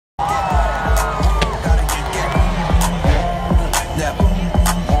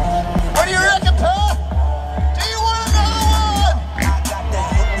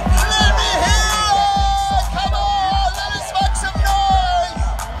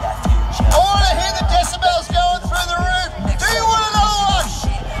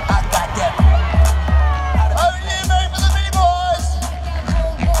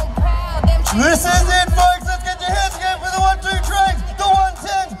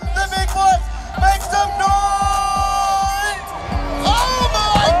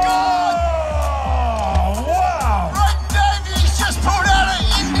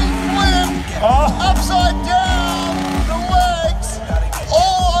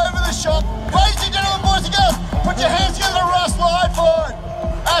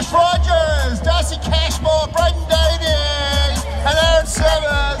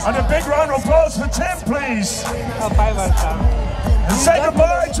And a big round of applause for Tim, please. And say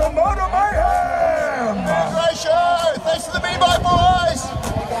goodbye to Motor Mayhem. Great show. Thanks to the B-Bike boys.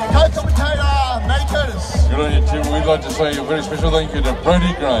 Co-commentator, makers. Good on you, Tim. We'd like to say a very special thank you to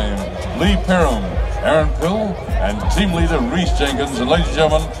Brodie Graham, Lee Perham, Aaron Pill, and team leader Reece Jenkins. And ladies and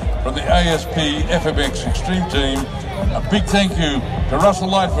gentlemen, from the ASP FMX Extreme team, a big thank you to Russell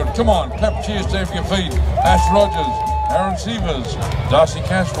Lightfoot. Come on, clap, cheers, stand for your feet. Ash Rogers, Aaron Sievers, Darcy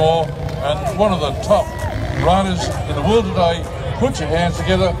Cashmore, and one of the top riders in the world today. Put your hands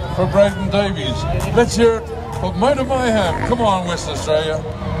together for Braden Davies. Let's hear it for Motor Mayhem. Come on, West Australia.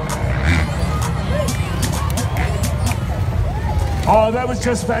 Oh, that was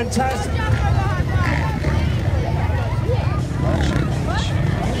just fantastic.